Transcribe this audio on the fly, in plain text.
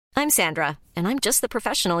I'm Sandra, and I'm just the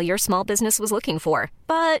professional your small business was looking for.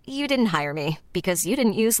 But you didn't hire me because you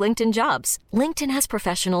didn't use LinkedIn Jobs. LinkedIn has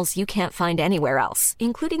professionals you can't find anywhere else,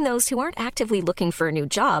 including those who aren't actively looking for a new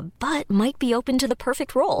job, but might be open to the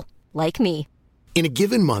perfect role, like me. In a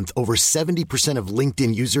given month, over 70% of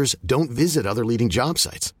LinkedIn users don't visit other leading job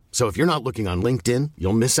sites. So if you're not looking on LinkedIn,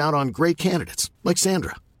 you'll miss out on great candidates like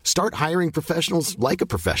Sandra. Start hiring professionals like a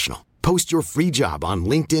professional. Post your free job on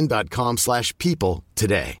linkedin.com/people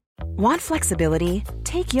today. Want flexibility?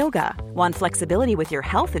 Take yoga. Want flexibility with your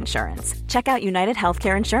health insurance? Check out United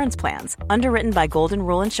Healthcare Insurance Plans. Underwritten by Golden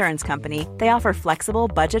Rule Insurance Company, they offer flexible,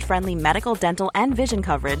 budget-friendly medical, dental, and vision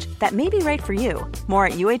coverage that may be right for you. More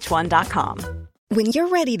at uh1.com. When you're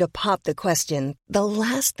ready to pop the question, the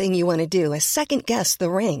last thing you want to do is second-guess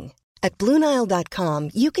the ring. At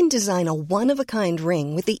BlueNile.com, you can design a one-of-a-kind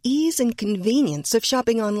ring with the ease and convenience of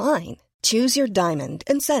shopping online. Choose your diamond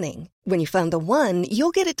and setting. When you find the one,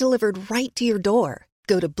 you'll get it delivered right to your door.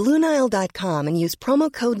 Go to BlueNile.com and use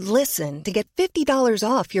promo code LISTEN to get $50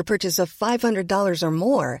 off your purchase of $500 or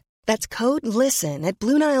more. That's code LISTEN at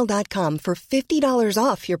BlueNile.com for $50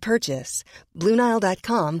 off your purchase.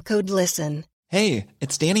 BlueNile.com, code LISTEN. Hey,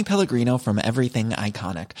 it's Danny Pellegrino from Everything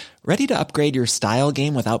Iconic. Ready to upgrade your style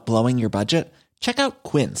game without blowing your budget? Check out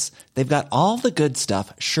Quince. They've got all the good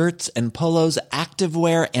stuff, shirts and polos,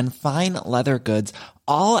 activewear, and fine leather goods,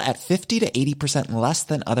 all at 50 to 80% less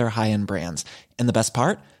than other high-end brands. And the best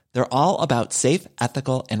part? They're all about safe,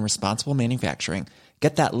 ethical, and responsible manufacturing.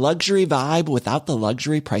 Get that luxury vibe without the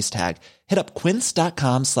luxury price tag. Hit up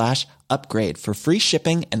quince.com/upgrade for free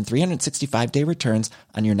shipping and 365-day returns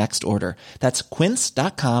on your next order. That's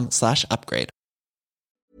quince.com/upgrade.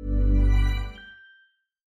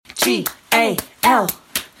 GALDEM.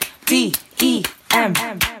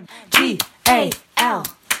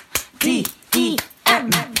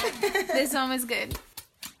 This song is good.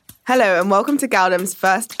 Hello and welcome to Galdem's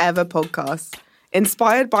first ever podcast.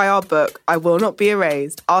 Inspired by our book, I Will Not Be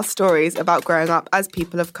Erased, our stories about growing up as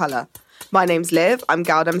people of colour. My name's Liv, I'm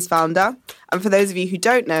Galdem's founder, and for those of you who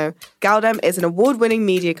don't know, Galdem is an award-winning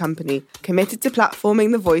media company committed to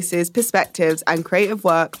platforming the voices, perspectives and creative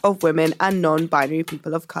work of women and non-binary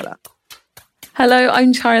people of colour. Hello,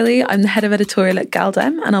 I'm Charlie. I'm the head of editorial at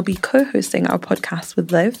Galdem and I'll be co-hosting our podcast with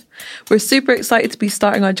Liv. We're super excited to be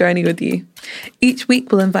starting our journey with you. Each week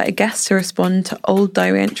we'll invite a guest to respond to old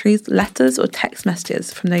diary entries, letters or text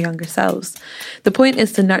messages from their younger selves. The point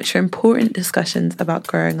is to nurture important discussions about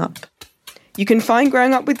growing up. You can find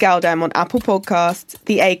Growing Up with Galdem on Apple Podcasts,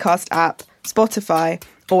 the Acast app, Spotify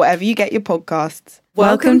or wherever you get your podcasts.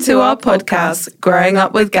 Welcome to our podcast, Growing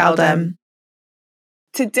Up with Galdem.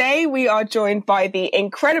 Today we are joined by the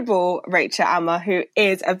incredible Rachel Amma, who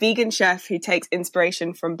is a vegan chef who takes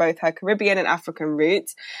inspiration from both her Caribbean and African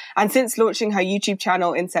roots. And since launching her YouTube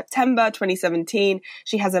channel in September 2017,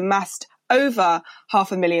 she has amassed over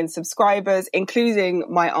 500,000 subscribers, including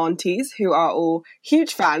my aunties, who are all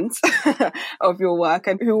huge fans of your work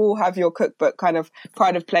and who all have your cookbook kind of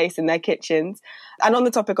pride of place in their kitchens. And on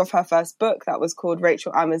the topic of her first book, that was called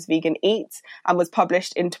Rachel Amma's Vegan Eats and was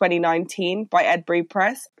published in 2019 by Edbury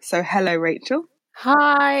Press. So hello, Rachel.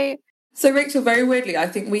 Hi. So Rachel, very weirdly, I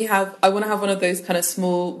think I want to have one of those kind of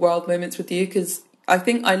small world moments with you because I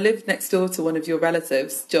think I live next door to one of your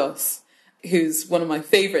relatives, Joss, who's one of my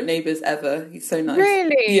favourite neighbours ever. He's so nice.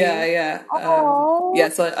 Really? Yeah.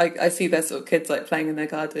 So I see their sort of kids like playing in their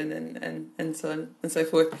garden and so on and so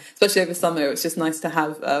forth. Especially over summer, it's just nice to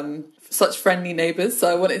have such friendly neighbours.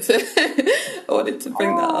 So I wanted to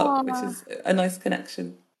bring that up, which is a nice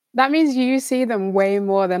connection. That means you see them way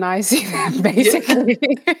more than I see them, basically.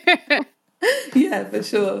 Yeah, for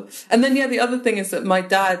sure. And then, the other thing is that my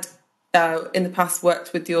dad in the past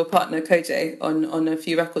worked with your partner Kojay on a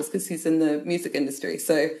few records because he's in the music industry.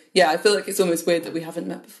 So I feel like it's almost weird that we haven't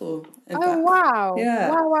met before. Wow. Yeah.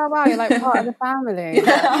 Wow. You're like part of the family.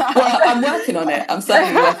 Well, I'm working on it. I'm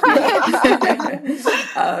certainly working on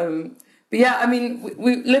it. But I mean,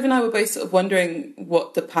 Liv and I were both sort of wondering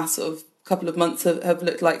what the past sort of couple of months have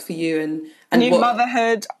looked like for you and new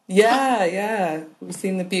motherhood. Yeah. We've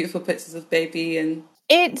seen the beautiful pictures of baby and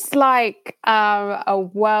it's like a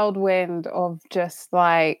whirlwind of just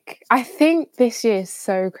like, I think this year is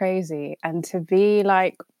so crazy. And to be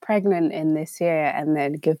like pregnant in this year and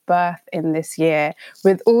then give birth in this year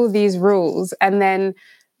with all these rules and then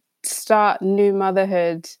start new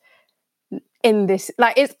motherhood in this,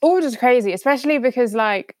 like, it's all just crazy, especially because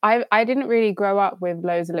like I didn't really grow up with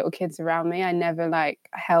loads of little kids around me. I never like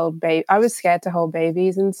held baby. I was scared to hold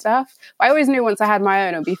babies and stuff. I always knew once I had my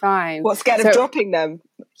own, it'll be fine. What, scared of dropping them?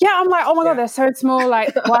 Yeah, I'm like, oh my God, they're so small.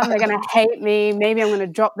 Like, one, they're going to hate me. Maybe I'm going to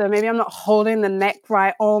drop them. Maybe I'm not holding the neck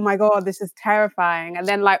right. Oh my God, this is terrifying. And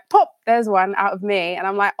then like, pop, there's one out of me. And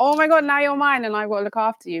I'm like, oh my God, now you're mine and I've got to look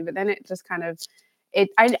after you. But then it just kind of,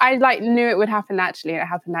 I like knew it would happen naturally. And it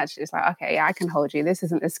happened naturally. It's like, okay, yeah, I can hold you. This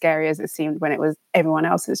isn't as scary as it seemed when it was everyone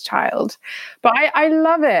else's child. But I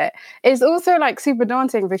love it. It's also like super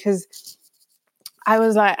daunting because I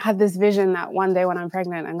was like, had this vision that one day when I'm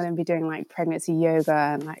pregnant, I'm going to be doing like pregnancy yoga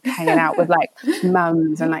and like hanging out with like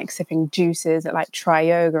mums and like sipping juices at like Try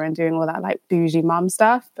Yoga and doing all that like bougie mum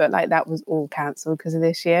stuff. But like that was all cancelled because of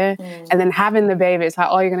this year. And then having the baby, it's like,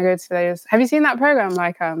 oh, you're going to go to those. Have you seen that program?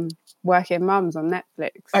 Like Working Mums on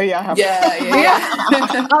Netflix. Oh yeah. Yeah.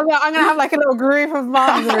 I'm going to have like a little group of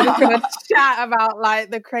mums and we're just going to chat about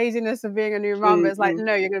like the craziness of being a new mum. But it's like,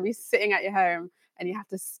 no, you're going to be sitting at your home and you have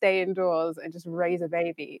to stay indoors and just raise a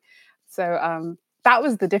baby. So that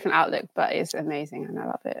was the different outlook, but it's amazing and I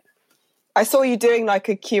love it. I saw you doing like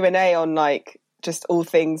a Q&A on like just all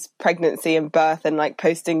things pregnancy and birth and like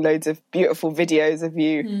posting loads of beautiful videos of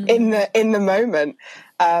you in the moment.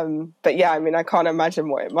 But yeah, I mean, I can't imagine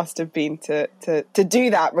what it must have been to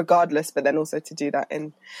do that regardless, but then also to do that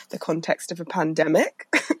in the context of a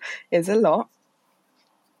pandemic is a lot.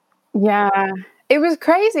 Yeah, it was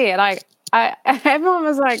crazy. Like, everyone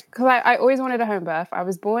was like, because I always wanted a home birth. I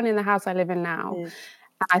was born in the house I live in now, and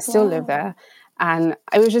I still live there. And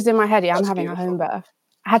it was just in my head, I'm having a home birth.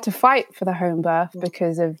 I had to fight for the home birth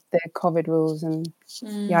because of the COVID rules and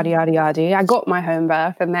yada, yada, yada. I got my home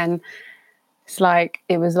birth, and then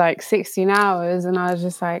it was like 16 hours, and I was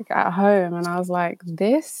just like at home, and I was like,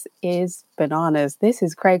 this is bananas. This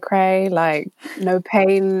is cray cray, like no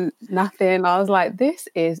pain, nothing. I was like, this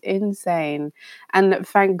is insane. And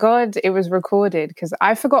thank God it was recorded because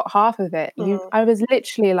I forgot half of it. I was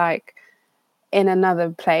literally like in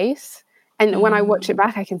another place. And when I watch it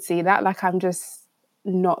back, I can see that like I'm just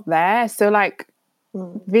not there. So like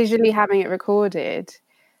visually having it recorded,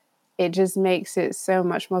 it just makes it so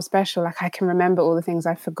much more special. Like I can remember all the things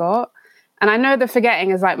I forgot. And I know the forgetting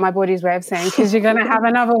is like my body's way of saying, because you're going to have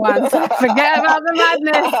another one. So forget about the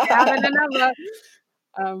madness, having another.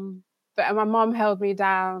 But my mom held me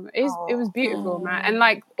down. It was beautiful, man. And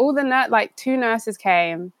like all the two nurses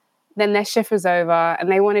came, then their shift was over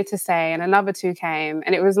and they wanted to stay, and another two came.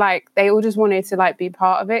 And it was like, they all just wanted to like be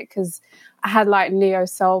part of it because I had like Neo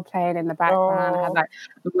Soul playing in the background. I had like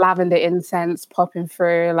lavender incense popping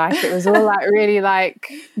through. Like it was all like really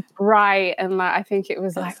like bright. And like, I think it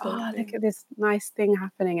was like, look at this nice thing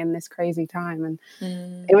happening in this crazy time. And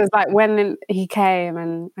it was like when he came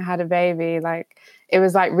and I had a baby, like it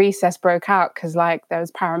was like recess broke out because like there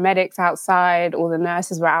was paramedics outside, all the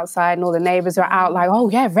nurses were outside and all the neighbors were out like, oh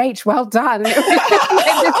yeah, Rach, well done. And it was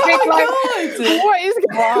like this big, like, what is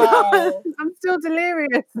going on? I'm still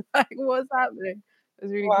delirious. Like, what's happening? It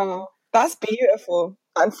was really cool. That's beautiful.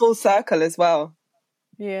 And full circle as well.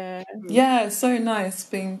 Yeah. Yeah, it's so nice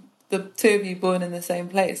being the two of you born in the same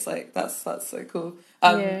place. Like that's so cool.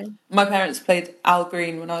 My parents played Al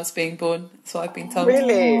Green when I was being born, so I've been told.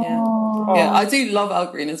 Really? Yeah, I do love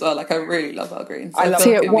Al Green as well. Like I really love Al Green. So I love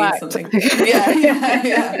it means something.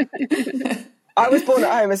 Yeah. I was born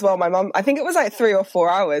at home as well. My mum, I think it was like 3 or 4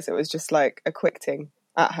 hours. It was just like a quick thing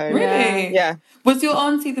at home. Really? Yeah. Was your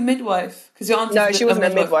auntie the midwife? Because your auntie. No, she wasn't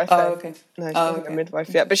a midwife. Oh, okay. No, she wasn't a midwife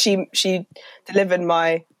yet. But she delivered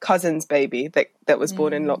my cousin's baby that was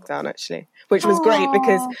born in lockdown actually, which was great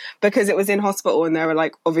because it was in hospital and there were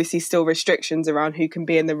like obviously still restrictions around who can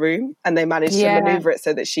be in the room, and they managed to maneuver it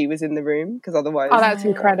so that she was in the room because otherwise, that's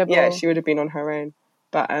incredible. Yeah, she would have been on her own.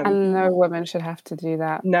 But and no woman should have to do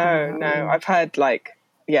that. No, I've heard like.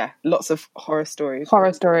 Yeah, lots of horror stories. Right?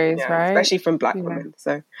 Especially from Black women.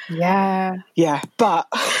 So yeah, but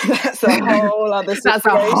that's a whole other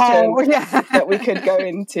situation that we could go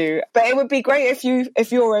into. But it would be great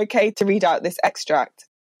if you're okay to read out this extract.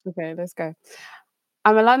 Okay, let's go.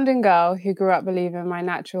 I'm a London girl who grew up believing my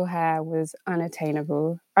natural hair was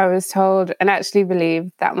unattainable. I was told and actually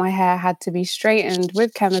believed that my hair had to be straightened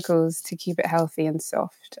with chemicals to keep it healthy and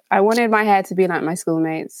soft. I wanted my hair to be like my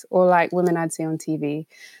schoolmates or like women I'd see on TV.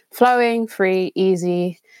 Flowing, free,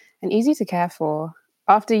 easy, and easy to care for.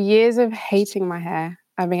 After years of hating my hair,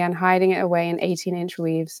 I began hiding it away in 18-inch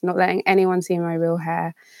weaves, not letting anyone see my real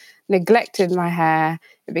hair. Neglected my hair,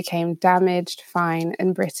 it became damaged, fine,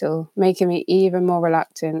 and brittle, making me even more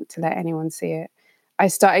reluctant to let anyone see it. I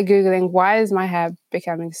started Googling, why is my hair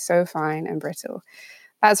becoming so fine and brittle?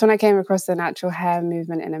 That's when I came across the natural hair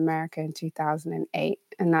movement in America in 2008,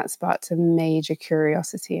 and that sparked a major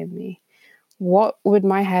curiosity in me. What would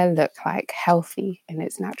my hair look like healthy in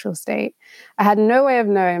its natural state? I had no way of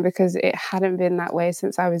knowing because it hadn't been that way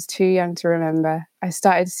since I was too young to remember. I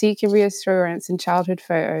started seeking reassurance in childhood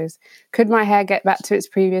photos. Could my hair get back to its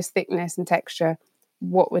previous thickness and texture?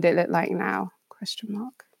 What would it look like now? Question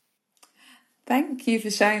mark. Thank you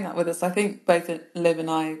for sharing that with us. I think both Liv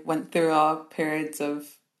and I went through our periods of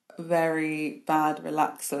very bad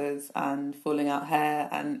relaxers and falling out hair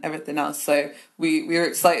and everything else. So we were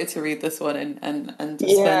excited to read this one and to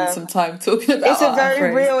spend some time talking about it. It's a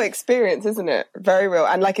very real experience, isn't it? Very real.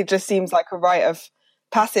 And like, it just seems like a rite of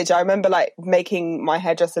passage. I remember like making my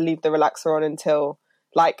hairdresser leave the relaxer on until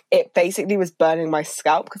like it basically was burning my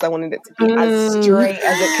scalp because I wanted it to be as straight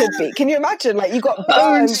as it could be. Can you imagine? Like, you got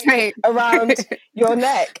burns around your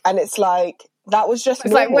neck, and it's like, that was just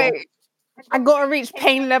it's normal. Like, wait, I gotta reach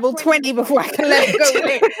pain level 20 before I can let it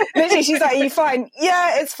go. Literally, she's like, are you fine?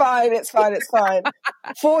 Yeah, it's fine.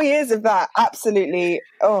 4 years of that, absolutely.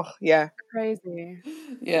 Oh yeah, crazy.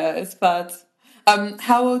 Yeah, it's bad.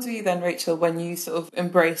 How old were you then, Rachel, when you sort of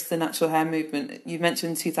embraced the natural hair movement? You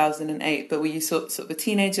mentioned 2008, but were you sort of a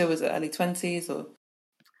teenager? Was it early 20s or?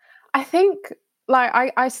 I think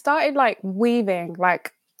like I started like weaving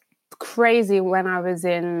like crazy when I was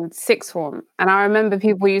in sixth form. And I remember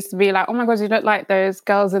people used to be like, oh my God, you look like those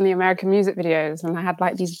girls in the American music videos. And I had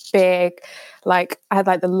like these big, like I had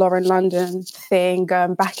like the Lauren London thing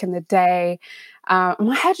going back in the day.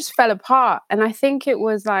 My hair just fell apart. And I think it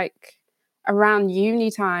was like around uni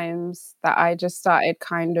times that I just started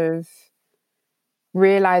kind of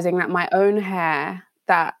realizing that my own hair,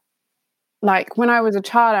 that like when I was a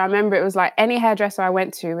child, I remember it was like any hairdresser I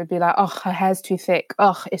went to would be like, oh, her hair's too thick.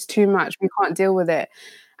 Oh, it's too much. We can't deal with it.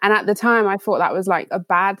 And at the time I thought that was like a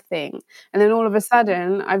bad thing. And then all of a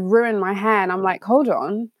sudden I've ruined my hair and I'm like, hold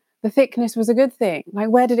on, the thickness was a good thing. Like,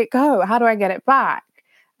 where did it go? How do I get it back?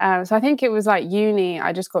 So I think it was like uni,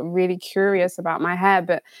 I just got really curious about my hair.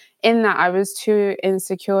 But in that, I was too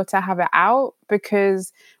insecure to have it out,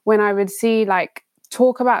 because when I would see like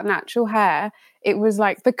talk about natural hair, it was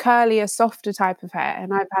like the curlier, softer type of hair.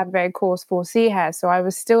 And I've had very coarse 4C hair. So I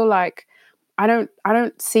was still like, I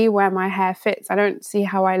don't see where my hair fits. I don't see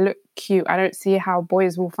how I look cute. I don't see how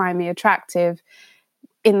boys will find me attractive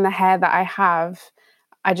in the hair that I have.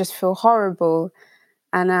 I just feel horrible.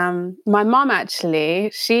 And my mom,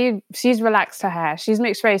 actually, she's relaxed her hair. She's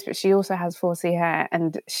mixed race, but she also has 4C hair,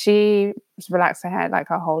 and she's relaxed her hair like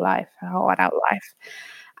her whole life, her whole adult life.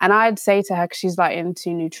 And I'd say to her, because she's like into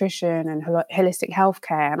nutrition and holistic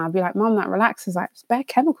healthcare, and I'd be like, Mom, that relaxes like it's bare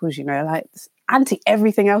chemicals, you know, like it's anti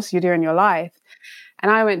everything else you do in your life.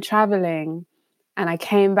 And I went traveling, and I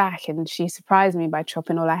came back, and she surprised me by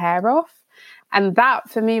chopping all her hair off. And that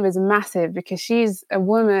for me was massive, because she's a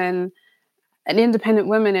woman, an independent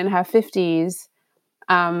woman in her 50s.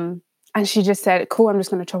 And she just said, cool, I'm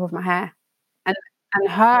just going to chop off my hair. And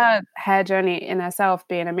her hair journey in herself,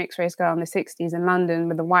 being a mixed race girl in the 60s in London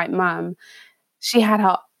with a white mum, she had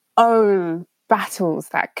her own battles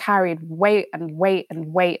that carried weight and weight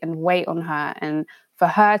and weight and weight on her. And for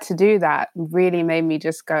her to do that really made me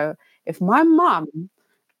just go, if my mum,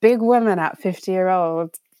 big woman at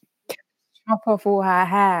 50-year-old, can chop off all her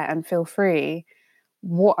hair and feel free,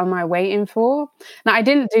 what am I waiting for? Now, I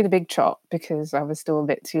didn't do the big chop because I was still a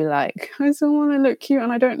bit too like, I still want to look cute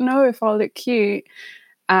and I don't know if I'll look cute.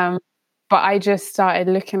 But I just started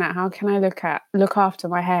looking at how can I look after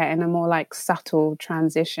my hair in a more like subtle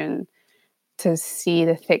transition to see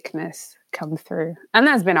the thickness come through. And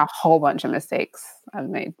there's been a whole bunch of mistakes I've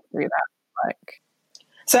made through that. Like,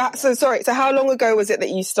 so sorry. So how long ago was it that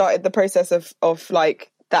you started the process of like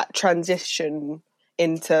that transition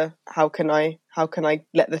into how can I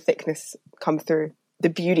let the thickness come through, the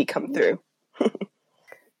beauty come through?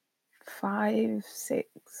 5 years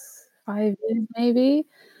maybe.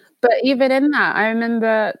 But even in that, I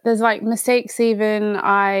remember there's like mistakes. Even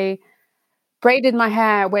I braided my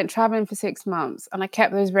hair, went traveling for 6 months, and I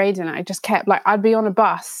kept those braids in. I just kept like, I'd be on a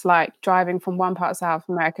bus, like driving from one part of South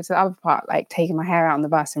America to the other part, like taking my hair out on the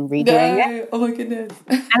bus and redoing it. Oh my goodness.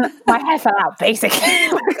 And my hair fell out basically.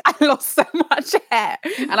 Like, I lost so much hair.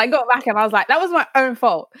 And I got back and I was like, that was my own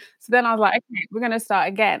fault. So then I was like, okay, we're going to start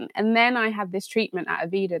again. And then I had this treatment at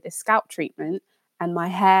Aveda, this scalp treatment, and my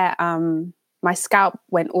hair, my scalp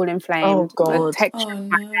went all inflamed. Oh God. The texture of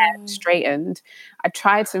my hair straightened. I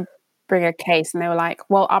tried to bring a case and they were like,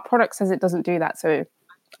 well, our product says it doesn't do that, so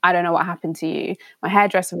I don't know what happened to you. My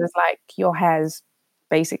hairdresser was like, your hair's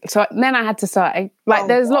basically. So then I had to start, like,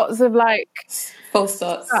 there's lots of like false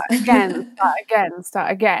starts. Start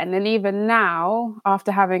again. And even now,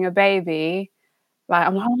 after having a baby, like,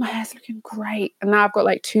 I'm like, oh, my hair's looking great. And now I've got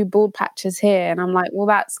like 2 bald patches here. And I'm like, well,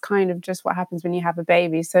 that's kind of just what happens when you have a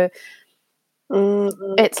baby. So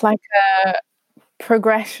it's like a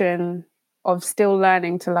progression of still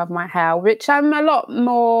learning to love my hair, which I'm a lot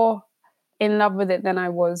more in love with it than I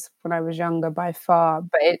was when I was younger by far.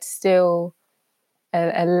 But it's still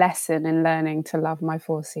a lesson in learning to love my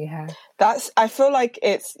 4C hair. I feel like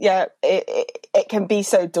it can be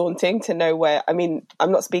so daunting to know where, I mean,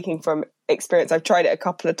 I'm not speaking from experience. I've tried it a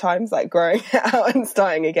couple of times, like growing it out and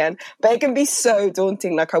starting again, but it can be so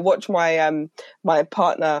daunting. Like I watch my my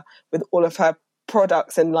partner with all of her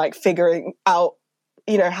products and like figuring out,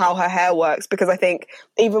 you know, how her hair works, because I think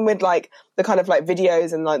even with like the kind of like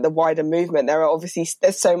videos and like the wider movement,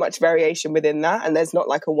 there's so much variation within that, and there's not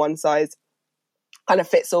like a one size kind of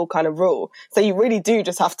fits all kind of rule. So you really do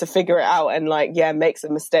just have to figure it out and like, make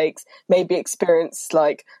some mistakes, maybe experience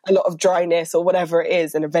like a lot of dryness or whatever it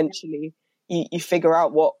is. And eventually you figure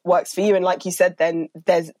out what works for you. And like you said, then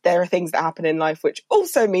there are things that happen in life which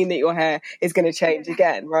also mean that your hair is going to change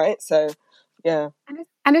again. Right. So, yeah.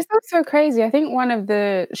 And it's not so crazy. I think one of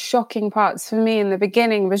the shocking parts for me in the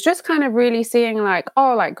beginning was just kind of really seeing like,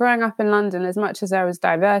 like growing up in London, as much as there was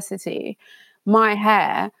diversity, my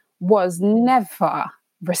hair was never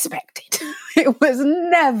respected. There was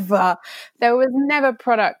never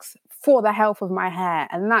products for the health of my hair.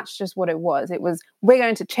 And that's just what it was. It was, we're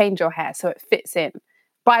going to change your hair so it fits in.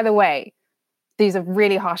 By the way, these are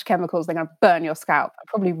really harsh chemicals. They're going to burn your scalp,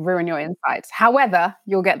 probably ruin your insides. However,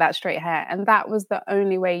 you'll get that straight hair. And that was the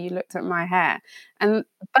only way you looked at my hair. And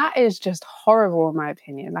that is just horrible, in my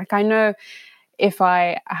opinion. Like, I know if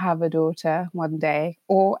I have a daughter one day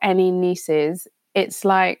or any nieces, it's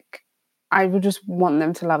like I would just want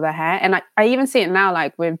them to love their hair. And I even see it now,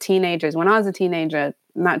 like with teenagers. When I was a teenager,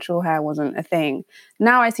 natural hair wasn't a thing.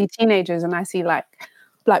 Now I see teenagers and I see like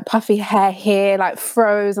puffy hair here, like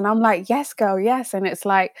froze. And I'm like, yes, girl, yes. And it's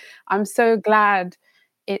like, I'm so glad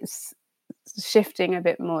it's shifting a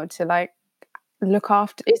bit more to like look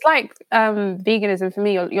after. It's like veganism for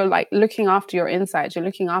me. You're like looking after your insides. You're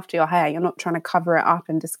looking after your hair. You're not trying to cover it up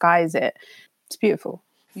and disguise it. It's beautiful.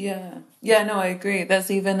 Yeah, no, I agree. There's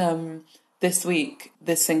even this week,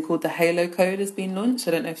 this thing called the Halo Code has been launched.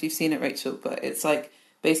 I don't know if you've seen it, Rachel, but it's like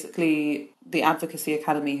basically the Advocacy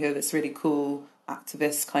Academy, who are this really cool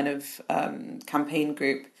activist kind of campaign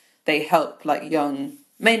group. They help like young,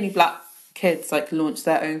 mainly Black kids, like launch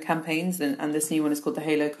their own campaigns, and this new one is called the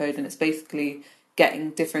Halo Code, and it's basically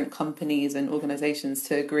getting different companies and organizations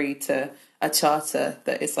to agree to a charter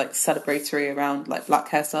that is like celebratory around like Black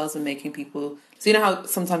hairstyles and making people. So you know how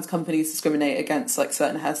sometimes companies discriminate against like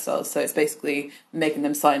certain hairstyles, so it's basically making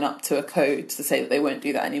them sign up to a code to say that they won't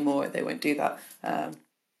do that anymore, they won't do that.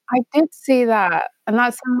 I did see that, and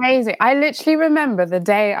that's amazing. I literally remember the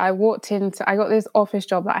day I walked into, I got this office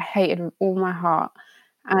job that I hated with all my heart.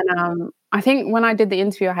 And I think when I did the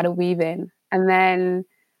interview, I had a weave in, and then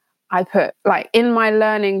I put like in my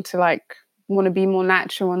learning to like want to be more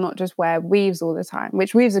natural and not just wear weaves all the time,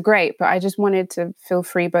 which weaves are great, but I just wanted to feel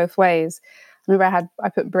free both ways. I remember I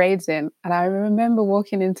put braids in, and I remember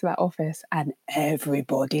walking into that office and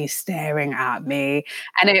everybody staring at me.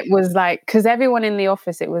 And it was like, because everyone in the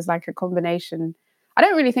office, it was like a combination. I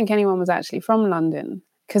don't really think anyone was actually from London,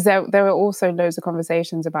 because there were also loads of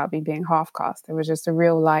conversations about me being half caste. There was just a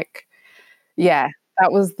real like,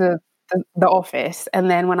 that was the office. And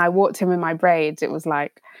then when I walked in with my braids, it was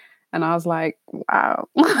like, and I was like, wow,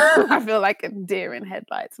 I feel like a deer in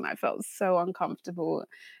headlights, and I felt so uncomfortable.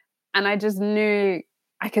 And I just knew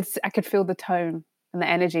I could feel the tone and the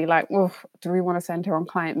energy. Like, do we want to send her on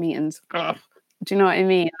client meetings? Ugh. Do you know what I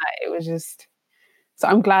mean? Like, it was just. So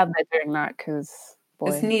I'm glad they're doing that, because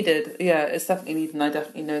it's needed. Yeah, it's definitely needed. And I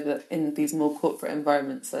definitely know that in these more corporate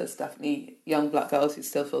environments, there's definitely young Black girls who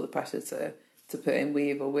still feel the pressure to put in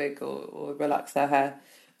weave or wig or relax their hair.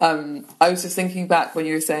 I was just thinking back when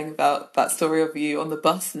you were saying about that story of you on the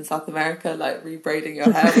bus in South America, like rebraiding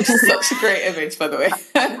your hair, which is such a great image, by the way.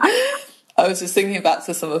 I was just thinking back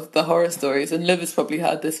to some of the horror stories, and Liv has probably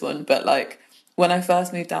heard this one, but like when I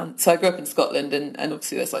first moved down, so I grew up in Scotland, and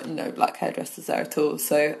obviously there's like no Black hairdressers there at all.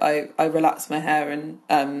 So I relaxed my hair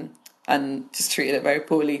and just treated it very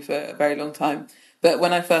poorly for a very long time. But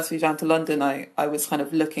when I first moved down to London, I was kind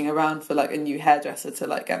of looking around for like a new hairdresser to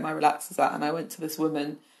like get my relaxers at, and I went to this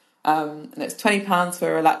woman. And it's £20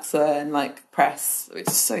 for a relaxer and like press, which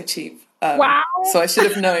is so cheap. Wow! So I should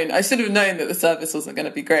have known that the service wasn't going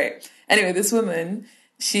to be great. Anyway, this woman,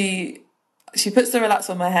 she puts the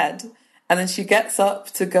relaxer on my head, And then she gets up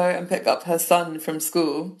to go and pick up her son from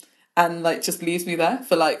school and like just leaves me there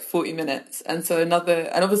for like 40 minutes. And so and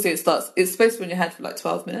obviously it's supposed to be in your head for like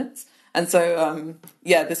 12 minutes. And so,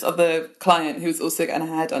 this other client who was also getting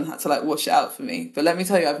her hair done had to like wash it out for me. But let me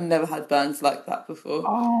tell you, I've never had burns like that before.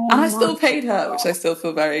 And I still paid her, which I still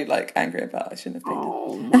feel very like angry about. I shouldn't have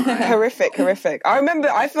paid her. Horrific.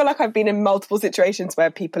 I feel like I've been in multiple situations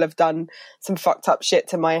where people have done some fucked up shit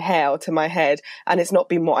to my hair or to my head, and it's not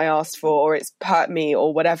been what I asked for, or it's hurt me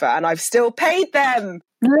or whatever, and I've still paid them.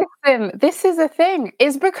 Listen, this is a thing.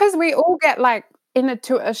 It's because we all get like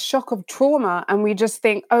into a shock of trauma and we just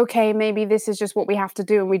think, okay, maybe this is just what we have to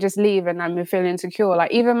do, and we just leave and then we feel insecure.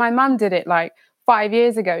 Like even my mum did it like 5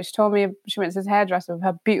 years ago. She told me she went to this hairdresser with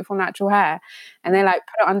her beautiful natural hair and they like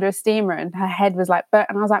put it under a steamer and her head was like burnt,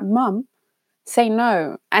 and I was like, Mum, say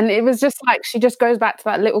no. And it was just like she just goes back to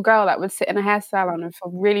that little girl that would sit in a hair salon and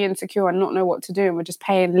feel really insecure and not know what to do and would just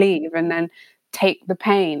pay and leave and then take the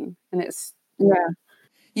pain. And it's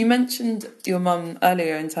You mentioned your mum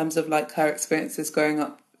earlier in terms of like her experiences growing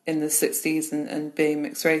up in the 60s and being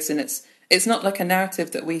mixed race, and it's not like a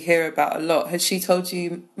narrative that we hear about a lot. Has she told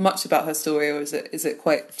you much about her story, or is it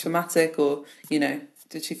quite traumatic, or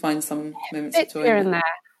did she find some moments of joy here and there?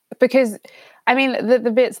 Because I mean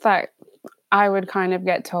the bits that I would kind of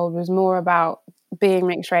get told was more about being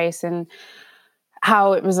mixed race and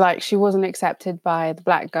how it was like she wasn't accepted by the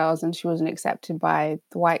black girls and she wasn't accepted by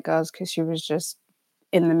the white girls because she was just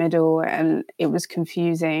in the middle, and it was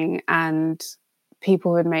confusing and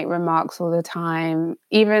people would make remarks all the time.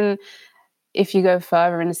 Even if you go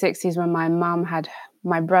further in the 60s, when my mum had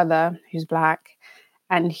my brother who's black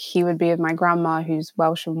and he would be with my grandma who's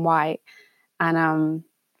Welsh and white, and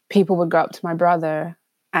people would go up to my brother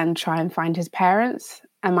and try and find his parents,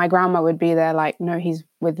 and my grandma would be there like, no, he's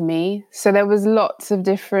with me. So there was lots of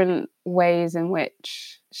different ways in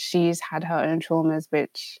which she's had her own traumas,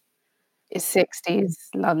 which is 60s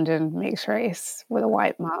London mixed race with a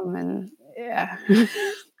white mum. And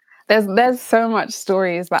there's so much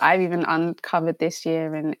stories that I've even uncovered this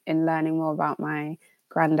year in learning more about my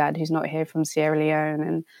granddad who's not here, from Sierra Leone.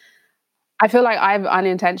 And I feel like I've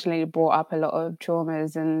unintentionally brought up a lot of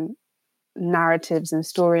traumas and narratives and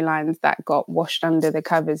storylines that got washed under the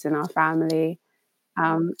covers in our family,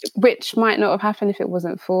 which might not have happened if it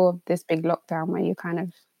wasn't for this big lockdown, where you kind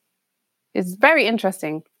of, it's very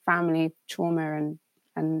interesting, family trauma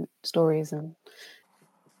and stories. And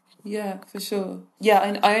yeah, for sure.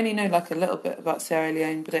 Yeah, I only know like a little bit about Sierra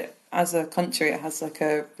Leone, but as a country it has like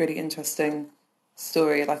a really interesting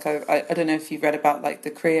story. Like I don't know if you've read about like the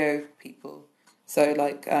Creole people. So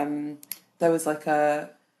like there was like a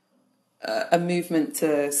movement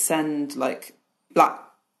to send like black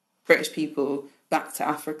British people back to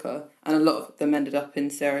Africa, and a lot of them ended up in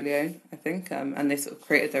Sierra Leone, I think, and they sort of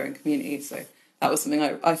created their own community. So that was something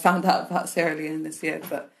I found out about Sierra Leone this year.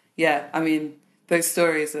 But yeah, I mean, those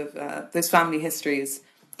stories of those family histories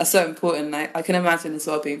are so important. I can imagine as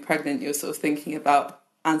well, being pregnant, you're sort of thinking about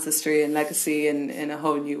ancestry and legacy in a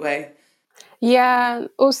whole new way. Yeah,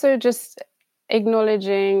 also just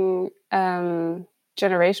acknowledging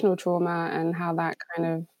generational trauma and how that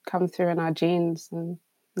kind of comes through in our genes and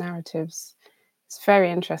narratives. It's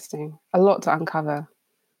very interesting. A lot to uncover.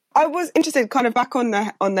 I was interested, kind of back on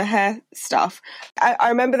the hair stuff. I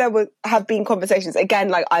remember there have been conversations. Again,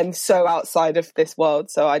 like I'm so outside of this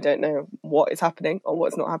world, so I don't know what is happening or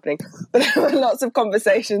what's not happening. But there were lots of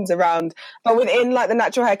conversations around, but within like the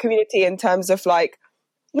natural hair community, in terms of like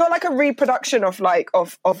not like a reproduction of like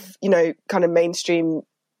of kind of mainstream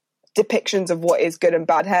depictions of what is good and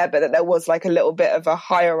bad hair, but that there was like a little bit of a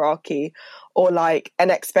hierarchy or like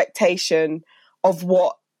an expectation of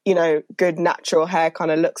what good natural hair kind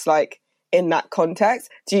of looks like in that context.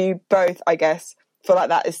 Do you both, I guess, feel like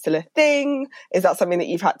that is still a thing? Is that something that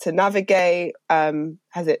you've had to navigate?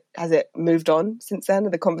 Has it moved on since then? Are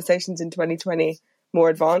the conversations in 2020 more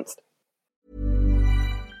advanced?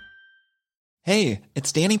 Hey,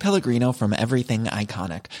 it's Danny Pellegrino from Everything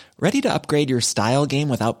Iconic. Ready to upgrade your style game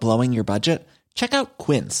without blowing your budget? Check out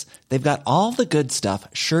Quince. They've got all the good stuff,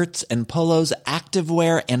 shirts and polos,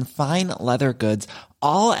 activewear, and fine leather goods,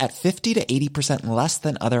 all at 50 to 80% less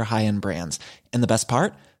than other high-end brands. And the best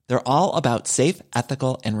part? They're all about safe,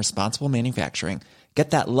 ethical, and responsible manufacturing.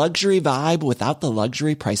 Get that luxury vibe without the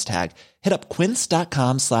luxury price tag. Hit up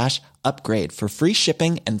quince.com/upgrade for free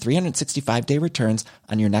shipping and 365-day returns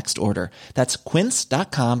on your next order. That's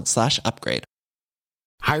quince.com/upgrade.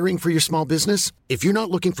 Hiring for your small business? If you're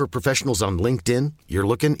not looking for professionals on LinkedIn, you're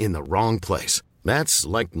looking in the wrong place. That's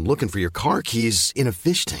like looking for your car keys in a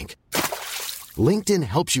fish tank. LinkedIn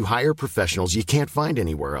helps you hire professionals you can't find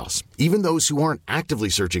anywhere else, even those who aren't actively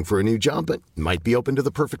searching for a new job but might be open to the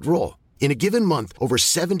perfect role. In a given month, over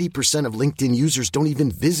 70% of LinkedIn users don't even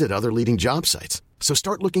visit other leading job sites. So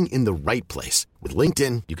start looking in the right place. With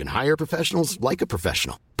LinkedIn, you can hire professionals like a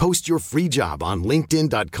professional. Post your free job on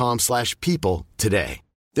linkedin.com/people today.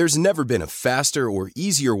 There's never been a faster or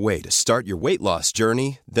easier way to start your weight loss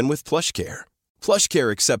journey than with PlushCare.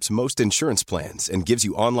 PlushCare accepts most insurance plans and gives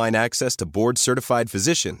you online access to board-certified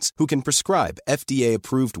physicians who can prescribe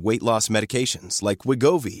FDA-approved weight loss medications like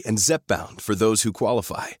Wegovy and Zepbound for those who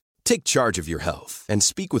qualify. Take charge of your health and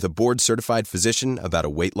speak with a board-certified physician about a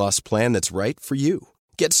weight loss plan that's right for you.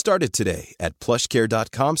 Get started today at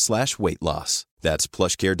plushcare.com/weight loss. That's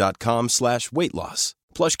plushcare.com/weight loss.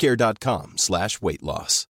 plushcare.com/weight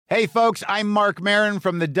loss. Hey folks, I'm Mark Maron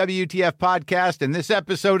from the WTF Podcast, and this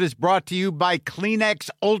episode is brought to you by Kleenex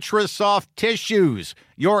Ultra Soft Tissues,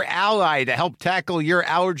 your ally to help tackle your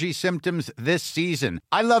allergy symptoms this season.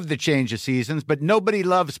 I love the change of seasons, but nobody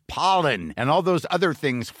loves pollen and all those other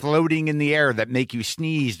things floating in the air that make you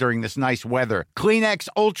sneeze during this nice weather. Kleenex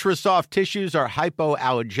Ultra Soft Tissues are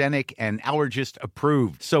hypoallergenic and allergist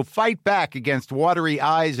approved, so fight back against watery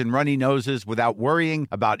eyes and runny noses without worrying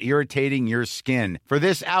about irritating your skin. For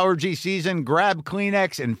this allergy season, grab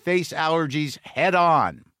Kleenex and face allergies head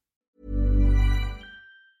on.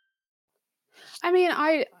 I mean,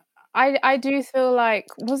 I do feel like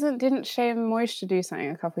didn't Shea Moisture do something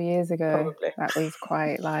a couple of years ago Probably. that was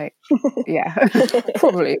quite like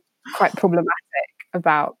probably quite problematic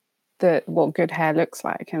about what good hair looks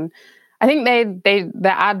like. And I think the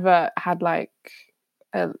advert had like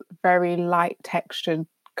a very light textured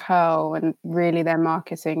curl, and really they're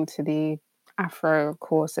marketing to the Afro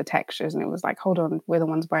coarser textures, and it was like, hold on, we're the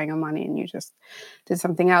ones buying your money and you just did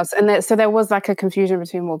something else. And so there was like a confusion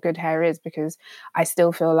between what good hair is, because I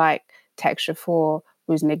still feel like Texture 4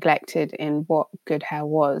 was neglected in what good hair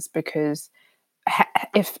was, because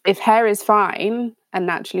if hair is fine and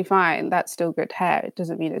naturally fine, that's still good hair. It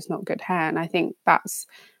doesn't mean it's not good hair. And I think that's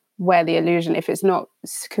where the illusion, if it's not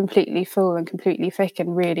completely full and completely thick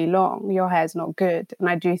and really long, your hair's not good. And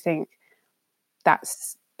I do think that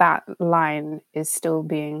line is still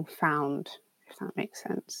being found, if that makes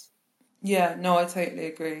sense. Yeah, no, I totally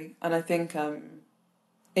agree. And I think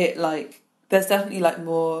it like there's definitely like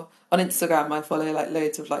more on Instagram. I follow like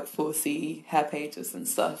loads of like 4C hair pages and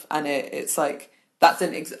stuff, and it's like that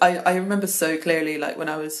didn't I remember so clearly, like when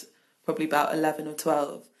I was probably about 11 or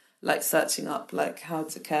 12, like searching up like how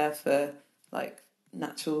to care for like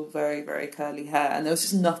natural very, very curly hair, and there was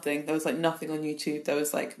just nothing. There was like nothing on YouTube. There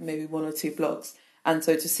was like maybe 1 or 2 blogs. And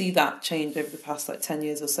so to see that change over the past like 10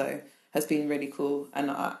 years or so has been really cool,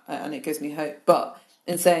 and it gives me hope. But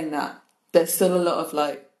in saying that, there's still a lot of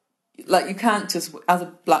like you can't just, as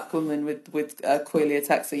a black woman with coilier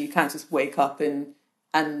texture, you can't just wake up and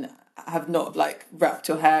have not like wrapped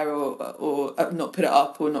your hair or not put it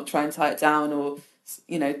up or not try and tie it down or,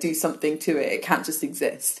 you know, do something to it. It can't just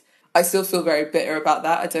exist. I still feel very bitter about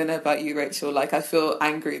that. I don't know about you, Rachel. Like, I feel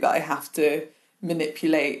angry that I have to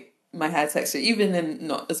manipulate my hair texture, even in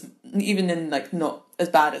not as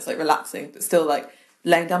bad as like relaxing, but still like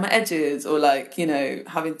laying down my edges or like, you know,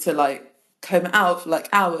 having to like comb it out for like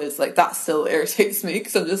hours. Like that still irritates me,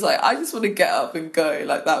 because I'm just like, I just want to get up and go.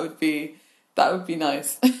 Like that would be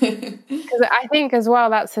nice. Because I think as well,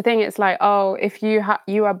 that's the thing. It's like, oh, if you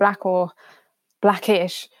are black or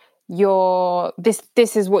blackish, this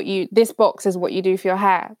box is what you do for your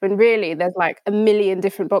hair. But really there's like a million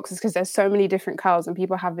different boxes, because there's so many different curls and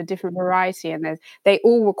people have a different variety, and they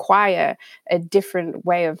all require a different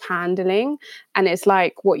way of handling. And it's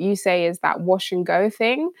like what you say is that wash and go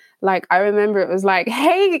thing. Like I remember it was like,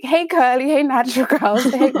 hey curly, hey natural curls,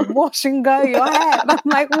 hey, wash and go your hair. And I'm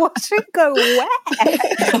like, wash and go where? I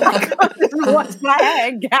can't just wash my hair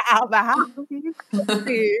and get out the house.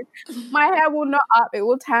 My hair will not up, it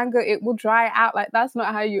will tangle, it will dry out. Like that's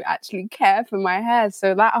not how you actually care for my hair.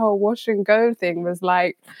 So that whole wash and go thing was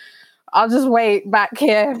like, I'll just wait back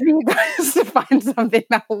here for you guys to find something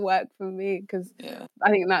that will work for me. Because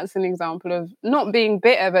I think that's an example of not being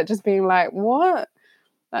bitter, but just being like, what?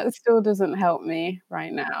 That still doesn't help me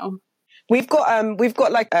right now. We've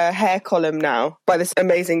got like a hair column now by this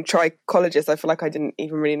amazing trichologist. I feel like I didn't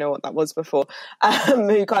even really know what that was before,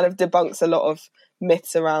 who kind of debunks a lot of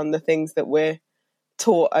myths around the things that we're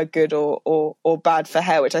taught are good or bad for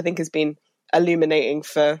hair, which I think has been illuminating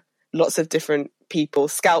for lots of different people,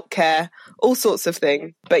 scalp care, all sorts of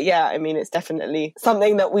things. But yeah, I mean, it's definitely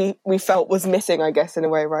something that we felt was missing, I guess, in a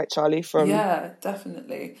way, right, Charlie? Yeah,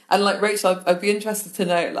 definitely. And like Rachel, I'd be interested to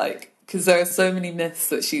know, like, because there are so many myths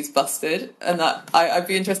that she's busted, and that I'd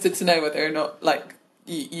be interested to know whether or not like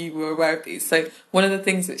you were aware of these. So one of the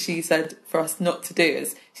things that she said for us not to do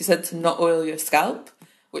is she said to not oil your scalp,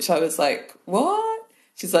 which I was like, what?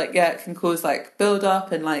 She's like, yeah, it can cause like build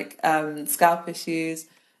up and like scalp issues.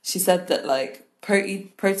 She said that like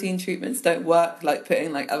protein treatments don't work, like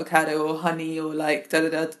putting like avocado or honey or like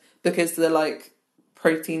because the like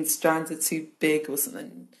protein strands are too big or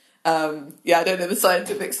something. Yeah, I don't know the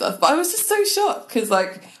scientific stuff, but I was just so shocked because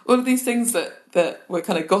like all of these things that were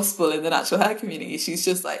kind of gospel in the natural hair community, she's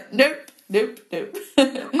just like, nope.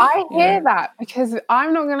 I hear that because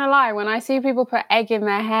I'm not gonna lie, when I see people put egg in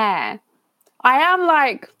their hair, I am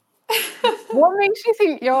like, what makes you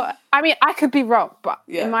think I mean, I could be wrong, but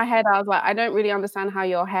in my head I was like, I don't really understand how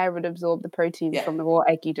your hair would absorb the proteins from the raw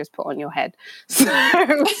egg you just put on your head. So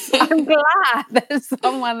I'm glad there's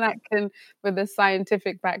someone that can, with a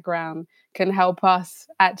scientific background, can help us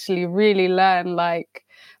actually really learn. Like,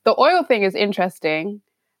 the oil thing is interesting,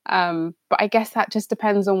 but I guess that just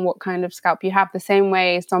depends on what kind of scalp you have. The same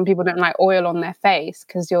way some people don't like oil on their face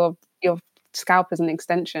because your scalp is an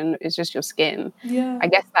extension, it's just your skin. I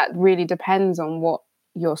guess that really depends on what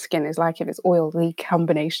your skin is like, if it's oily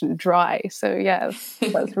combination dry. So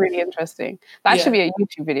that's really interesting. That should be a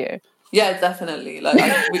YouTube video. Yeah, definitely.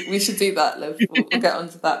 Like we should do that, Liv. We'll get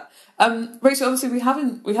onto that. Rachel, obviously we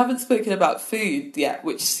haven't spoken about food yet,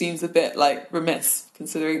 which seems a bit like remiss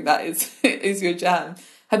considering that is your jam.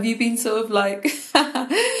 Have you been sort of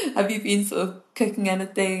cooking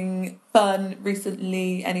anything fun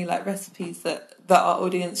recently? Any like recipes that our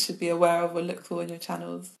audience should be aware of or look for in your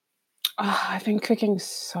channels? Oh, I've been cooking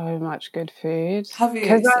so much good food. Have you?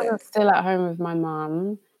 Because I'm still at home with my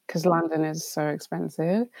mum, because London is so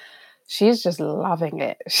expensive. She's just loving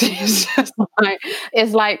it. She's just like,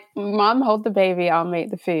 it's like, Mum, hold the baby, I'll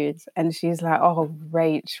make the food. And she's like, oh,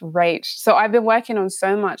 Rach. So I've been working on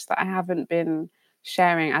so much that I haven't been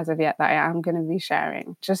sharing as of yet that I am going to be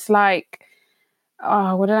sharing. Just like,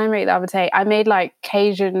 what did I make the other day? I made like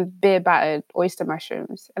Cajun beer battered oyster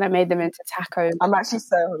mushrooms and I made them into tacos. I'm actually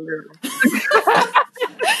so hungry.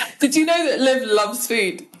 Did you know that Liv loves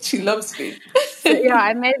food? She loves food. So, yeah,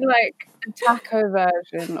 I made like a taco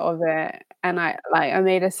version of it and I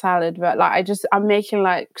made a salad, but like I'm making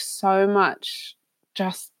like so much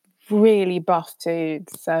just really buff food.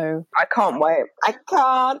 So I can't wait.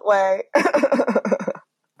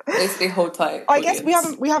 Basically, hold tight. I guess we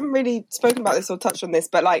haven't really spoken about this or touched on this,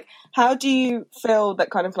 but like, how do you feel that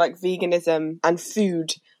kind of like veganism and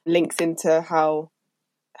food links into how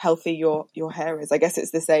healthy your hair is? I guess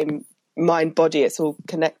it's the same mind, body, it's all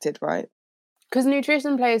connected, right? Because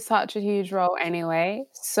nutrition plays such a huge role anyway.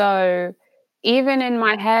 So even in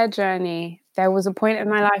my hair journey, there was a point in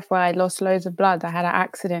my life where I lost loads of blood. I had an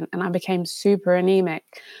accident and I became super anemic.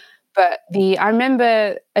 But I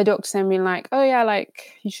remember a doctor saying being like, oh yeah,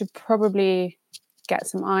 like you should probably get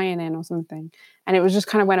some iron in or something. And it was just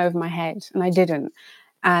kind of went over my head and I didn't.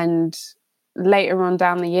 And later on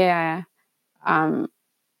down the year,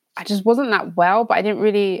 I just wasn't that well, but I didn't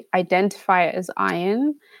really identify it as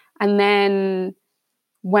iron. And then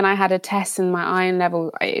when I had a test and my iron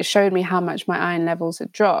level, it showed me how much my iron levels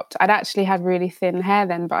had dropped. I'd actually had really thin hair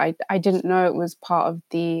then, but I didn't know it was part of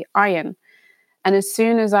the iron. And as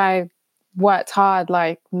soon as I worked hard,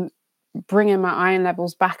 like bringing my iron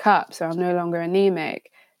levels back up, so I'm no longer anemic,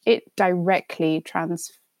 it directly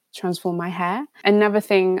transformed my hair. Another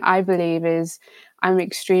thing I believe is I'm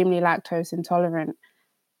extremely lactose intolerant.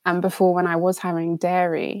 And before, when I was having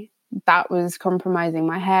dairy, that was compromising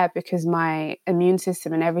my hair because my immune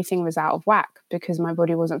system and everything was out of whack because my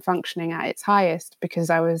body wasn't functioning at its highest because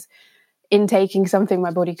I was intaking something my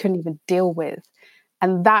body couldn't even deal with.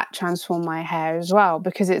 And that transformed my hair as well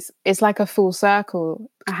because it's like a full circle,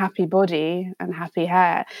 a happy body and happy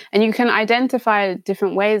hair. And you can identify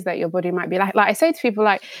different ways that your body might be like I say to people,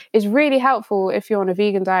 like, it's really helpful if you're on a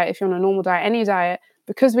vegan diet, if you're on a normal diet, any diet,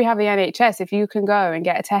 because we have the NHS, if you can go and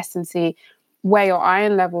get a test and see where your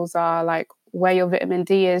iron levels are, like where your vitamin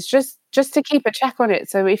D is, just to keep a check on it.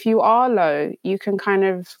 So if you are low, you can kind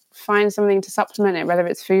of find something to supplement it, whether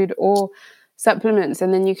it's food or supplements,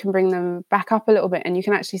 and then you can bring them back up a little bit and you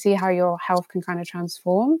can actually see how your health can kind of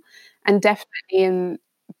transform. And definitely in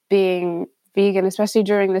being vegan, especially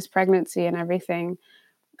during this pregnancy and everything,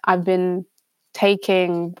 I've been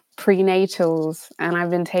taking prenatals and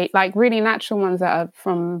I've been like really natural ones that are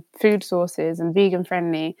from food sources and vegan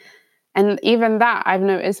friendly. And even that, I've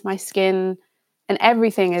noticed my skin and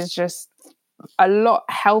everything is just a lot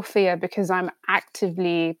healthier because I'm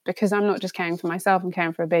not just caring for myself, I'm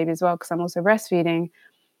caring for a baby as well because I'm also breastfeeding.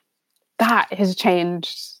 That has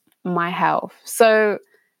changed my health. So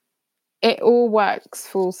it all works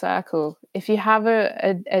full circle. If you have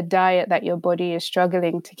a diet that your body is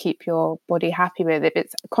struggling to keep your body happy with, if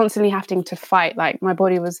it's constantly having to fight, like my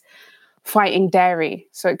body was fighting dairy,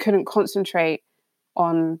 so it couldn't concentrate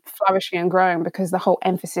on flourishing and growing because the whole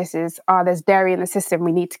emphasis is, there's dairy in the system,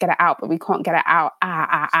 we need to get it out, but we can't get it out.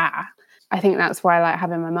 I think that's why, like,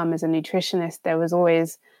 having my mum as a nutritionist, there was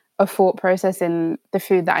always a thought process in the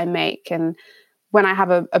food that I make. And when I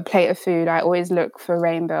have a plate of food, I always look for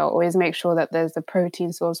rainbow, always make sure that there's a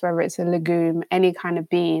protein source, whether it's a legume, any kind of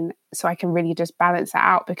bean, so I can really just balance it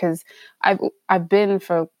out, because I've been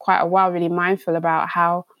for quite a while really mindful about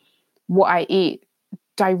how what I eat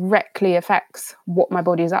directly affects what my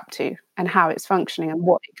body is up to and how it's functioning and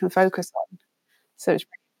what it can focus on. So it's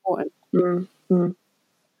really important. Mm-hmm.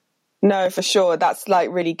 No, for sure. That's like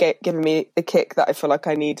really giving me the kick that I feel like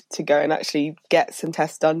I need to go and actually get some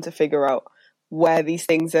tests done to figure out where these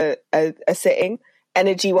things are sitting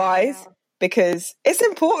energy-wise, because it's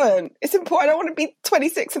important. It's important. I don't want to be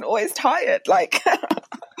 26 and always tired. Like,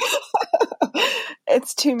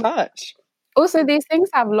 it's too much. Also, these things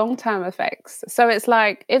have long-term effects. So it's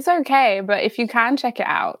like, it's okay, but if you can check it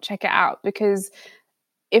out, because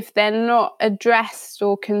if they're not addressed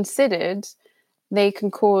or considered, they can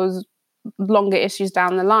cause longer issues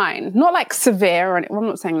down the line. Not like severe, I'm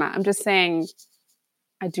not saying that. I'm just saying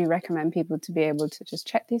I do recommend people to be able to just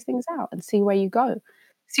check these things out and see where you go,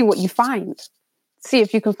 see what you find. See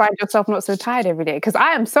if you can find yourself not so tired every day. Because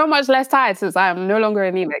I am so much less tired since I am no longer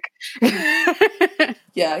anemic.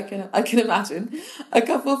 Yeah, I can imagine. A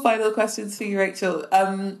couple of final questions for you, Rachel.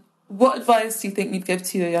 What advice do you think you'd give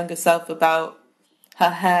to your younger self about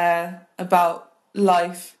her hair, about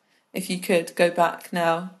life, if you could go back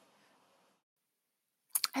now?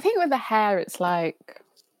 I think with the hair, it's like,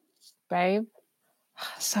 babe,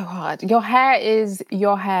 so hard. Your hair is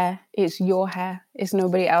your hair. It's your hair. It's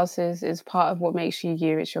nobody else's. It's part of what makes you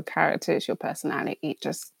you. It's your character. It's your personality.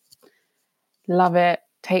 Just love it.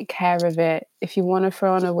 Take care of it. If you want to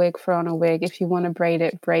throw on a wig, throw on a wig. If you want to braid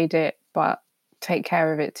it. But take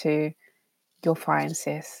care of it too. You're fine,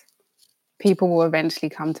 sis. People will eventually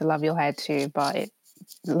come to love your hair too, but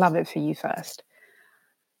love it for you first.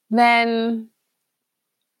 Then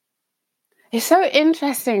it's so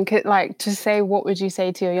interesting, like, to say what would you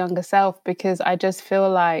say to your younger self, because I just feel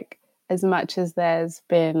like as much as as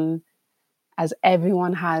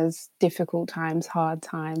everyone has difficult times, hard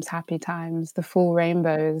times, happy times, the full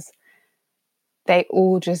rainbows, they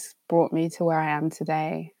all just brought me to where I am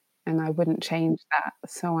today, and I wouldn't change that.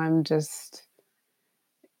 So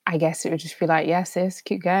I guess it would just be like, yes, sis,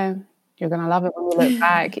 keep going. You're going to love it when you look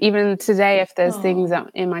back. Even today, if there's things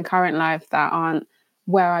in my current life that aren't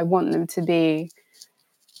where I want them to be,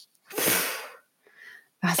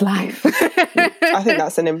 that's life. I think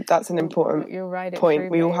that's an important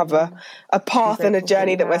point. We all have a path and a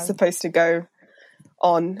journey that we're supposed to go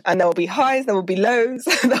on, and there will be highs, there will be lows.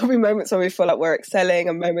 There will be moments where we feel like we're excelling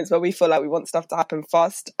and moments where we feel like we want stuff to happen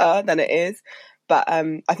faster than it is. But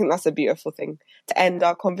I think that's a beautiful thing to end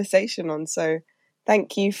our conversation on. So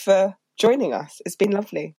thank you for joining us. It's been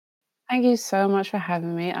lovely. Thank you so much for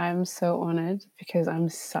having me. I'm so honoured because I'm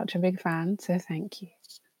such a big fan. So thank you.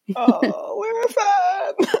 Oh, we're a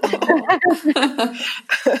fan.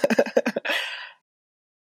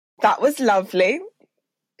 That was lovely.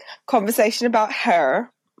 Conversation about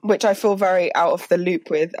hair, which I feel very out of the loop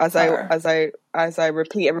with as I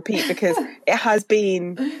repeat because it has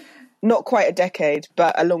been not quite a decade,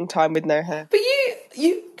 but a long time with no hair. But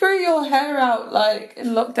you grew your hair out like in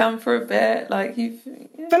lockdown for a bit, like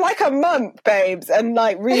for like a month, babes, and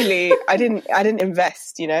like really, I didn't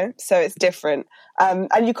invest, so it's different. And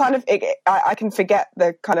you kind of, I can forget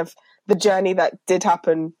the kind of the journey that did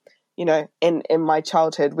happen, in my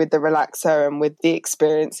childhood with the relaxer and with the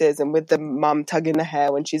experiences and with the mum tugging the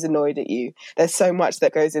hair when she's annoyed at you. There's so much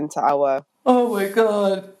that goes into our. Oh my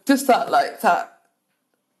God, just that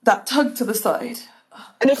tug to the side.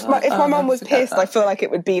 And if my mum was pissed, I feel like it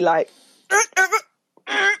would be like,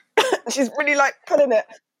 she's really like pulling it.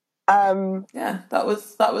 Yeah, that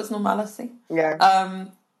was normality. Yeah.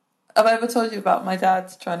 Have I ever told you about my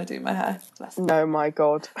dad trying to do my hair? No, my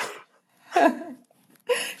God.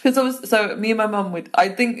 So me and my mum I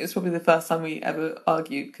think it's probably the first time we ever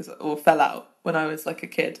argued or fell out when I was like a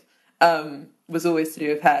kid, was always to do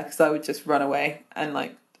with hair, because I would just run away and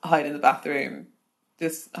like hide in the bathroom,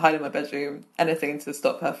 just hide in my bedroom, anything to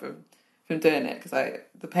stop her from doing it, because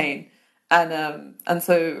the pain. And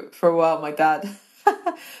so for a while my dad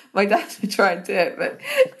would try and do it, but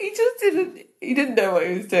he didn't know what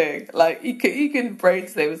he was doing. Like he couldn't braid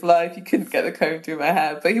to save his life, he couldn't get the comb through my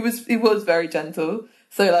hair, but he was very gentle.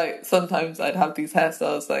 So like sometimes I'd have these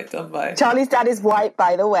hairstyles like done by Charlie's dad is white,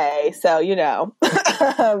 by the way, so you know.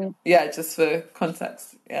 yeah, just for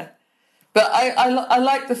context, yeah. But I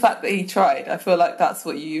like the fact that he tried. I feel like that's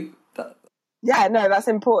what you. Yeah, no, that's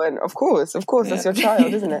important. Of course, Yeah. that's your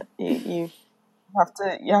child, isn't it? You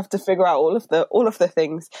have to figure out all of the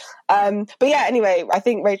things. But yeah, anyway, I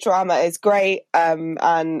think Rachel Amma is great,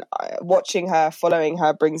 and watching her, following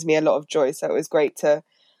her, brings me a lot of joy. So it was great to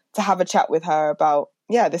have a chat with her about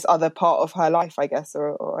this other part of her life, I guess,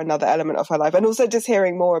 or another element of her life, and also just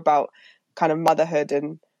hearing more about kind of motherhood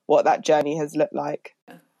and what that journey has looked like.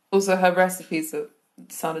 Also, her recipes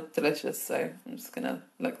sounded delicious, so I'm just gonna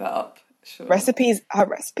look that up. Sure. Her recipes are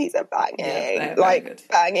banging, yeah, like good.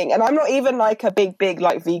 banging. And I'm not even like a big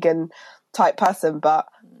like vegan type person, but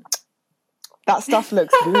that stuff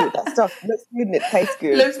looks good. That stuff looks good and it tastes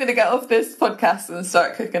good. Liv's gonna get off this podcast and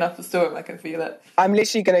start cooking up a storm. I can feel it. I'm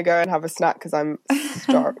literally gonna go and have a snack because I'm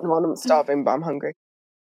starving. Well, I'm not starving, but I'm hungry.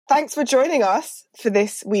 Thanks for joining us for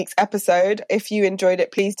this week's episode. If you enjoyed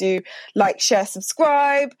it, please do like, share,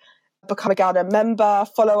 subscribe, become a Galdem member,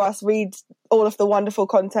 follow us, read all of the wonderful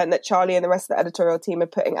content that Charlie and the rest of the editorial team are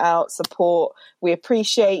putting out, support. We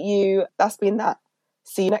appreciate you. That's been that.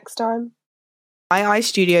 See you next time. II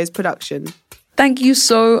Studios production. Thank you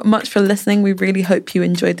so much for listening. We really hope you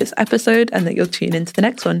enjoyed this episode and that you'll tune into the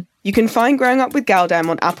next one. You can find Growing Up with Galdem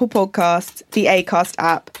on Apple Podcasts, the Acast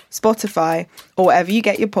app, Spotify, or wherever you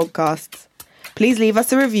get your podcasts. Please leave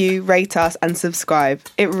us a review, rate us, and subscribe.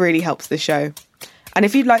 It really helps the show. And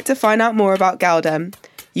if you'd like to find out more about Galdem,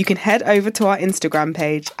 you can head over to our Instagram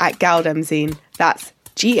page at Galdemzine. That's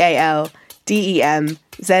GALDEMZINE.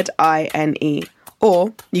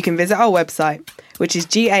 Or you can visit our website, which is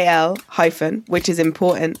which is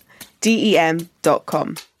important,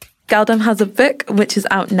 dem.com. Galdem has a book which is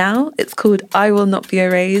out now. It's called I Will Not Be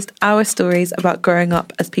Erased, Our Stories About Growing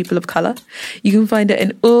Up as People of Colour. You can find it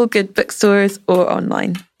in all good bookstores or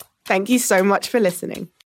online. Thank you so much for listening.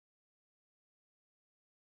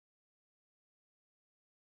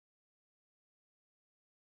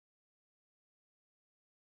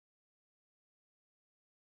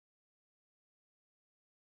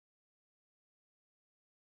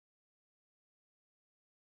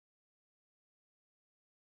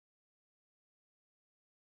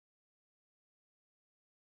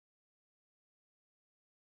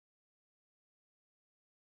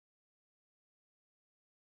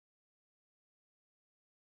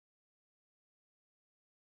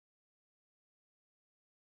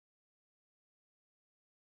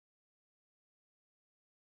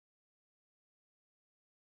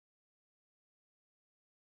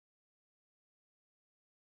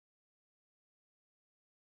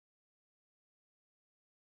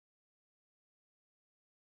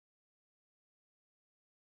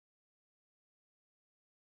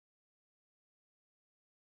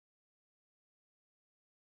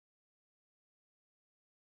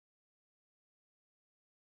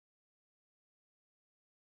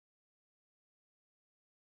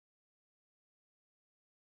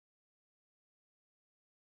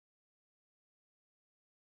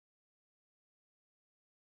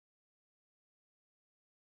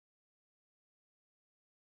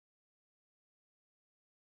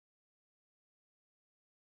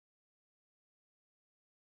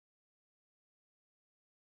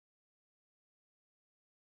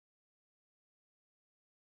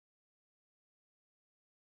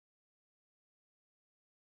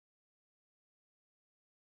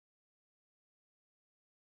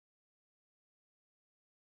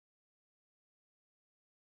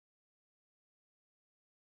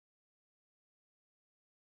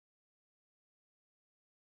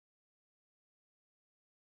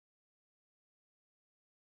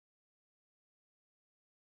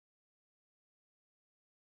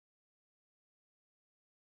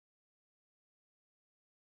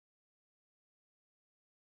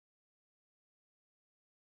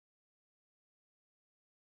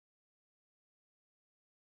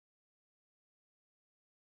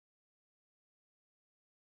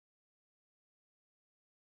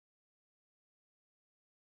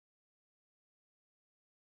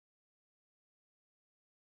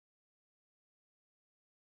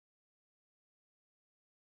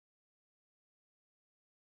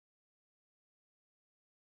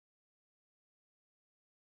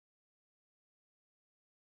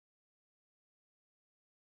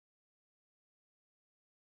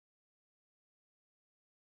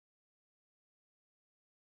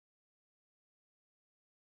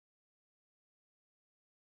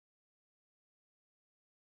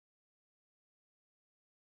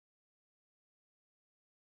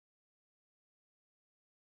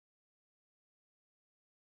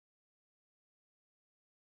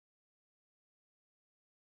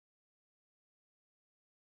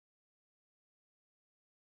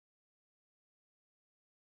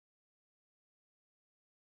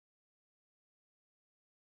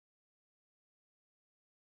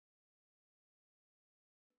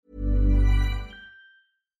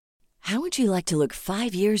 How would you like to look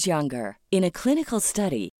 5 years younger? In a clinical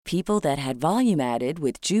study, people that had volume added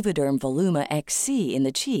with Juvederm Voluma XC in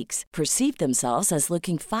the cheeks perceived themselves as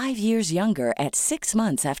looking 5 years younger at 6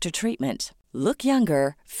 months after treatment. Look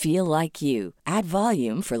younger, feel like you. Add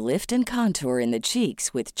volume for lift and contour in the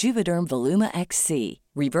cheeks with Juvederm Voluma XC.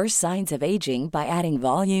 Reverse signs of aging by adding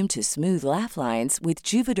volume to smooth laugh lines with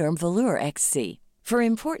Juvederm Volure XC. For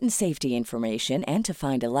important safety information and to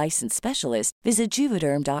find a licensed specialist, visit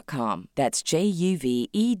Juvederm.com. That's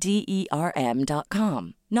JUVEDERM.com.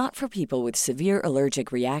 Not for people with severe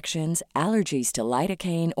allergic reactions, allergies to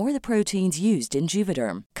lidocaine, or the proteins used in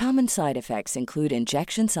Juvederm. Common side effects include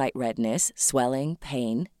injection site redness, swelling,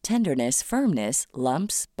 pain, tenderness, firmness,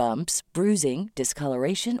 lumps, bumps, bruising,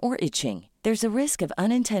 discoloration, or itching. There's a risk of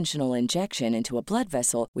unintentional injection into a blood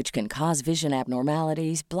vessel, which can cause vision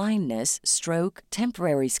abnormalities, blindness, stroke,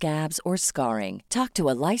 temporary scabs, or scarring. Talk to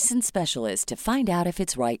a licensed specialist to find out if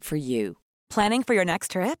it's right for you. Planning for your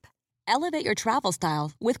next trip? Elevate your travel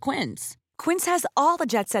style with Quince. Quince has all the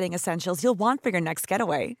jet-setting essentials you'll want for your next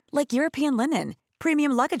getaway, like European linen,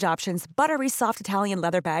 premium luggage options, buttery soft Italian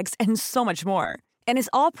leather bags, and so much more. And is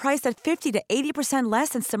all priced at 50 to 80% less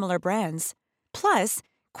than similar brands. Plus,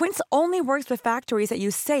 Quince only works with factories that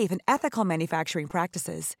use safe and ethical manufacturing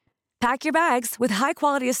practices. Pack your bags with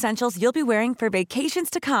high-quality essentials you'll be wearing for vacations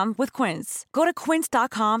to come with Quince. Go to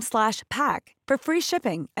quince.com/pack for free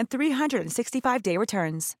shipping and 365-day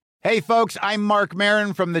returns. Hey, folks, I'm Mark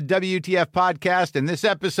Maron from the WTF Podcast, and this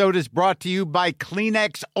episode is brought to you by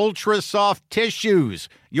Kleenex Ultra Soft Tissues,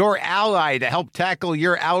 your ally to help tackle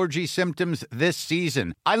your allergy symptoms this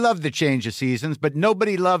season. I love the change of seasons, but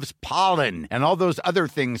nobody loves pollen and all those other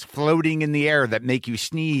things floating in the air that make you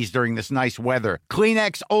sneeze during this nice weather.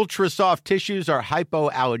 Kleenex Ultra Soft Tissues are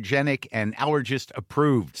hypoallergenic and allergist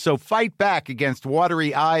approved, so fight back against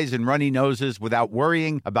watery eyes and runny noses without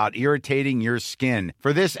worrying about irritating your skin.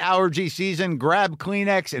 For this allergy season, grab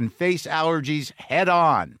Kleenex and face allergies head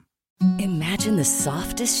on. Imagine the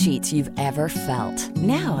softest sheets you've ever felt.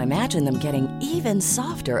 Now imagine them getting even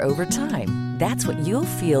softer over time. That's what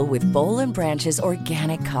you'll feel with Boll & Branch's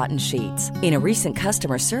organic cotton sheets. In a recent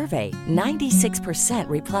customer survey, 96%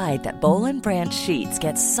 replied that Boll & Branch sheets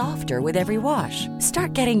get softer with every wash.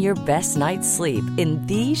 Start getting your best night's sleep in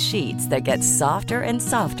these sheets that get softer and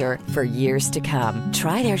softer for years to come.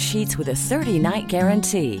 Try their sheets with a 30-night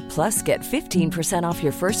guarantee. Plus, get 15% off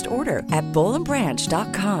your first order at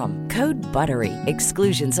bollandbranch.com. Code BUTTERY.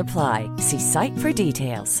 Exclusions apply. See site for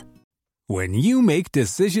details. When you make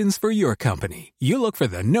decisions for your company, you look for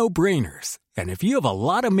the no-brainers. And if you have a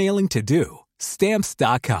lot of mailing to do,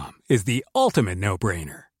 Stamps.com is the ultimate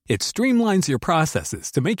no-brainer. It streamlines your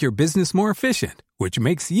processes to make your business more efficient, which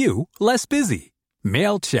makes you less busy.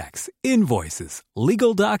 Mail checks, invoices,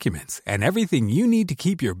 legal documents, and everything you need to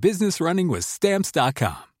keep your business running with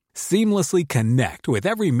Stamps.com. Seamlessly connect with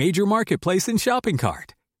every major marketplace and shopping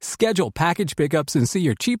cart. Schedule package pickups and see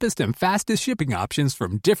your cheapest and fastest shipping options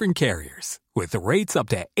from different carriers, with rates up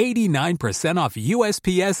to 89% off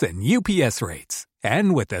USPS and UPS rates.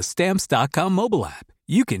 And with the Stamps.com mobile app,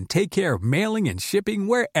 you can take care of mailing and shipping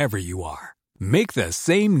wherever you are. Make the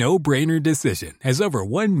same no-brainer decision as over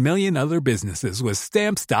 1 million other businesses with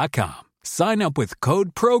Stamps.com. Sign up with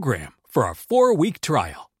code PROGRAM for a 4-week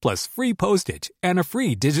trial, plus free postage and a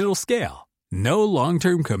free digital scale. No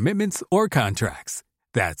long-term commitments or contracts.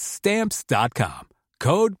 That's Stamps.com.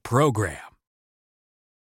 Code PROGRAM.